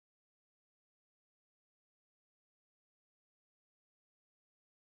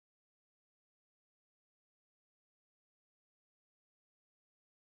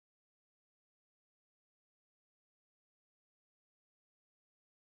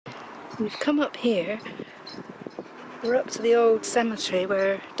We've come up here. We're up to the old cemetery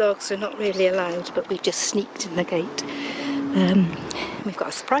where dogs are not really allowed, but we've just sneaked in the gate. We've got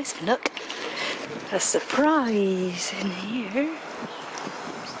a surprise for Nook. A surprise in here.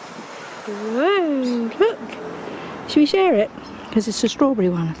 Whoa, look! Should we share it? Because it's a strawberry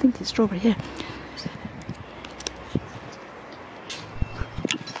one. I think it's strawberry, yeah.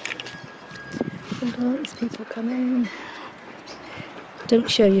 Sometimes people come in. Don't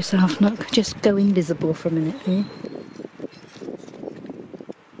show yourself, Nook. Just go invisible for a minute, eh?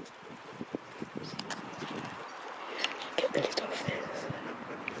 Get the lid off this.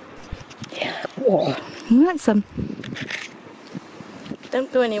 Yeah. Whoa. That's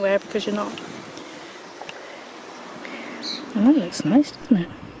Don't go anywhere because you're not. Oh, that looks nice, doesn't it?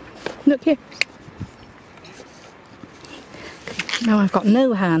 Look here. Now I've got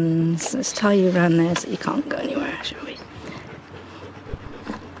no hands. Let's tie you around there so you can't go anywhere, shall we?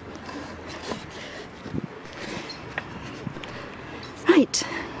 Right.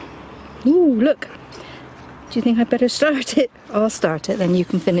 Ooh, look. Do you think I'd better start it? I'll start it, then you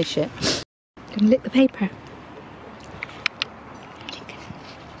can finish it. Can you lick the paper?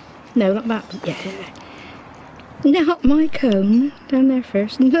 No, not that. Yeah. Not my cone. Down there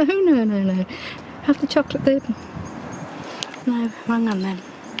first. No, no, no, no. Have the chocolate there. No, hang on then. Do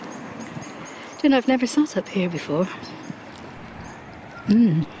you know, I've never sat up here before.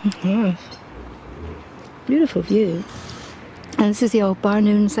 Nice. Beautiful view. And this is the old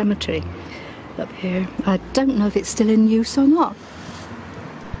Barnoon Cemetery up here. I don't know if it's still in use or not.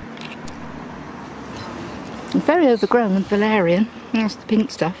 It's very overgrown with valerian. That's the pink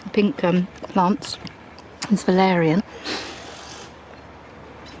stuff, the pink plants. It's valerian.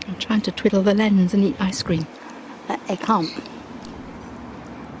 I'm trying to twiddle the lens and eat ice cream. I can't.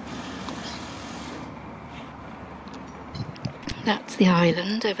 That's the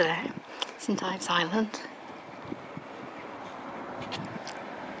island over there, St Ives Island.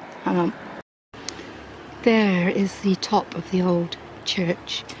 There is the top of the old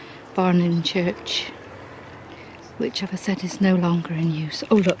church, Barnoon Church, which, as I said, is no longer in use.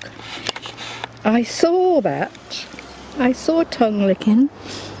 Oh look, I saw that. I saw tongue licking.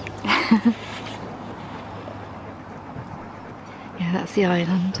 Yeah, that's the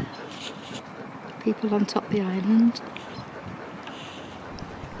island. People on top of the island.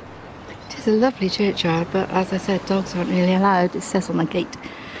 It is a lovely churchyard, but as I said, dogs aren't really allowed. It says on the gate,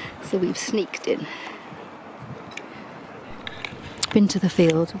 so we've sneaked in. Been to the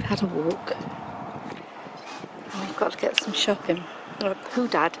field, we've had a walk. And we've got to get some shopping. Our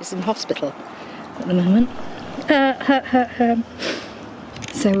dad is in hospital at the moment.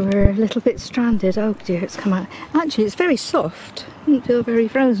 So we're a little bit stranded. Oh dear, it's come out. Actually, it's very soft. Doesn't feel very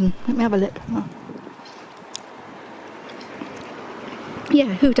frozen. Let me have a look. Oh.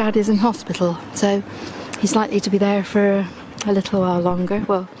 Yeah, dad is in hospital, so he's likely to be there for a little while longer.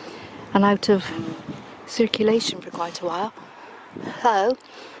 Well, and out of circulation for quite a while. So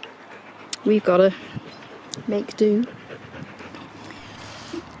we've got to make do.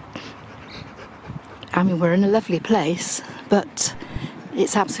 I mean, we're in a lovely place, but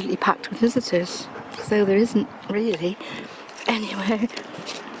it's absolutely packed with visitors, so there isn't really anywhere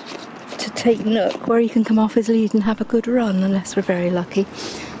to take Nook where he can come off his lead and have a good run, unless we're very lucky.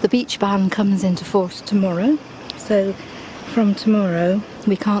 The beach ban comes into force tomorrow, so from tomorrow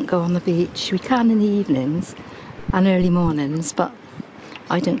we can't go on the beach. We can in the evenings and early mornings, but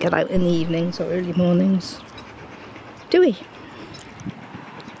I don't get out in the evenings or early mornings. Do we?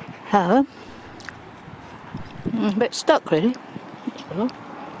 Huh? A bit stuck, really.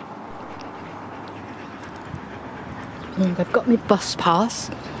 And I've got my bus pass,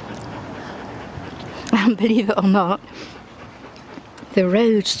 and believe it or not, the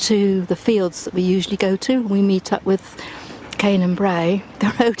road to the fields that we usually go to, we meet up with Cane and Bray,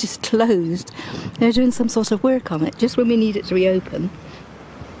 the road is closed. They're doing some sort of work on it, just when we need it to reopen.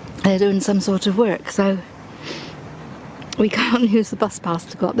 They're doing some sort of work, so we can't use the bus pass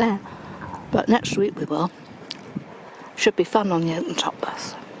to go up there. But next week we will. Should be fun on the open top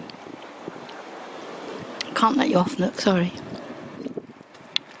bus. Can't let you off, Nook, sorry.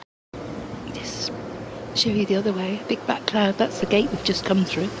 Just show you the other way. Big back cloud, that's the gate we've just come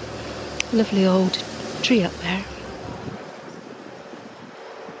through. Lovely old tree up there.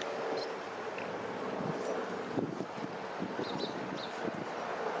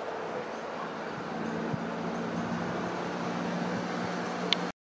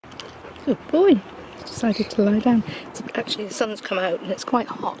 Good boy. Decided to lie down. Actually, the sun's come out and it's quite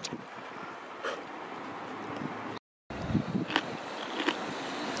hot.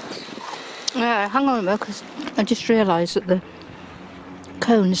 Yeah, hang on a minute, because I just realised that the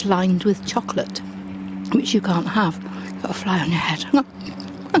cone is lined with chocolate, which you can't have. You've got a fly on your head.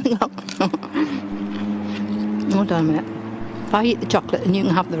 Hold on a minute. If I eat the chocolate, then you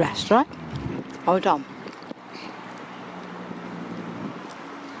can have the rest, right? Hold on.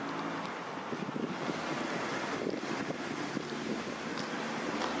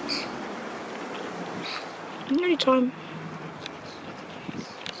 Anytime.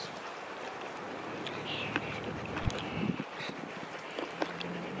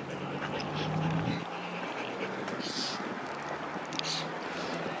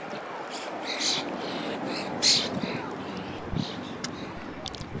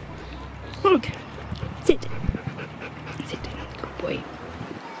 Look, sit. Sit. Good boy.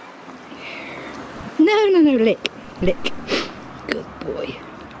 No, no, no, lick. Lick. Good boy.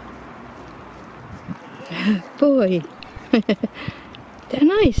 Boy. They're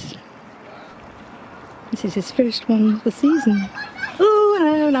nice. This is his first one of the season. Oh,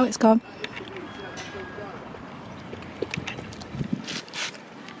 no, now it's gone.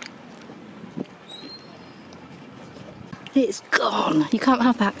 It's gone. You can't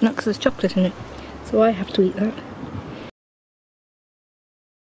have that because there's chocolate in it. So I have to eat that.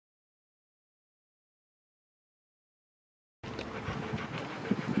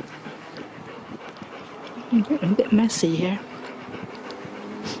 I'm getting a bit messy here.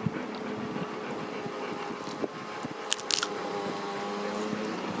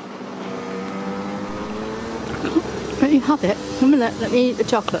 Let you have it. A minute, let me eat the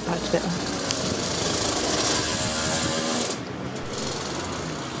chocolate out of it.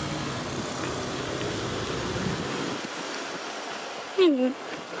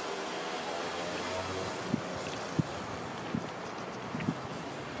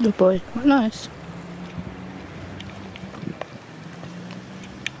 Good boy, quite nice.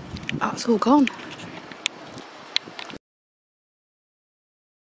 That's all gone.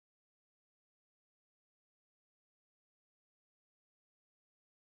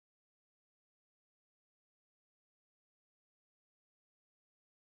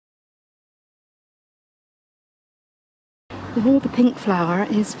 All the pink flower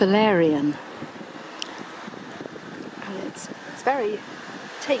is valerian. And it's very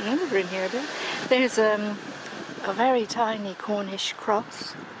taken over in here a bit. There's a very tiny Cornish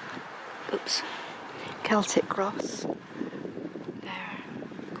cross. Oops. Celtic cross. There.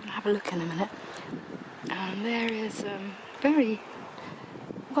 I'm going to have a look in a minute. And there is very,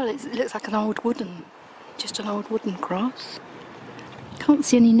 well, it looks like an old wooden, just an old wooden cross. Can't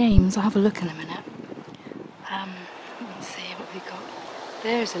see any names. I'll have a look in a minute. Let's see what we got.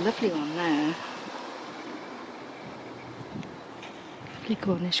 There's a lovely one there. Lovely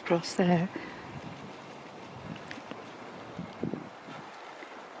Cornish cross there.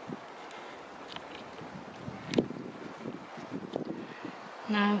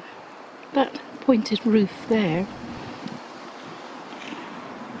 Now, that pointed roof there,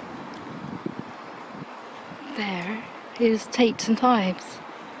 there is Tate's and Ives.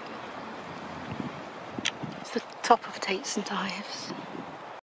 It's the top of Tate's and Ives.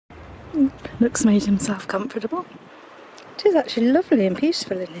 Look's made himself comfortable. It is actually lovely and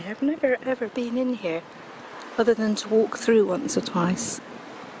peaceful in here. I've never ever been in here other than to walk through once or twice.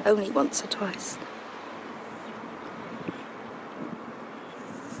 Only once or twice.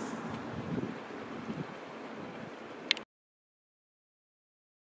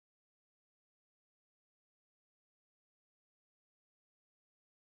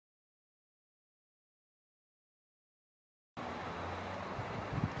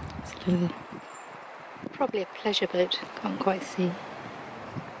 Probably a pleasure boat, can't quite see.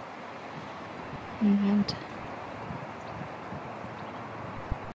 And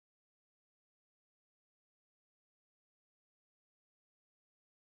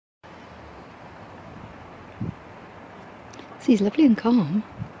sea's lovely and calm.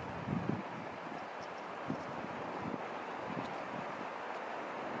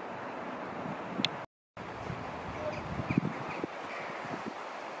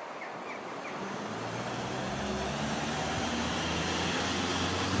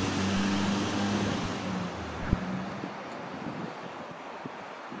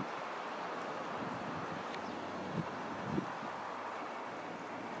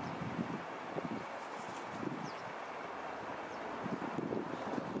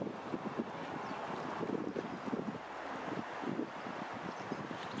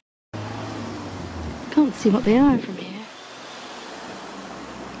 Can't see what they are from here.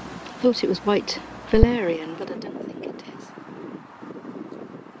 I thought it was white valerian, but I don't think it is.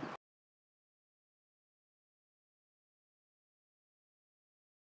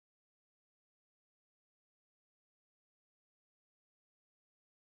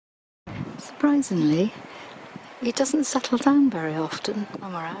 surprisingly, he doesn't settle down very often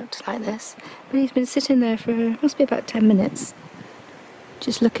when we're out like this. But he's been sitting there for, must be about 10 minutes,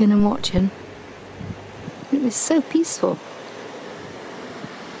 just looking and watching. It was so peaceful.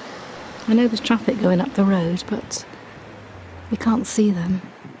 I know there's traffic going up the road, but we can't see them,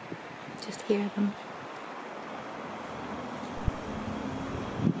 just hear them.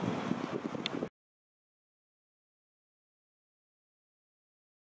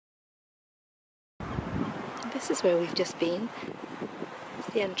 This is where we've just been. It's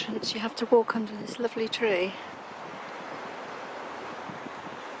the entrance. You have to walk under this lovely tree.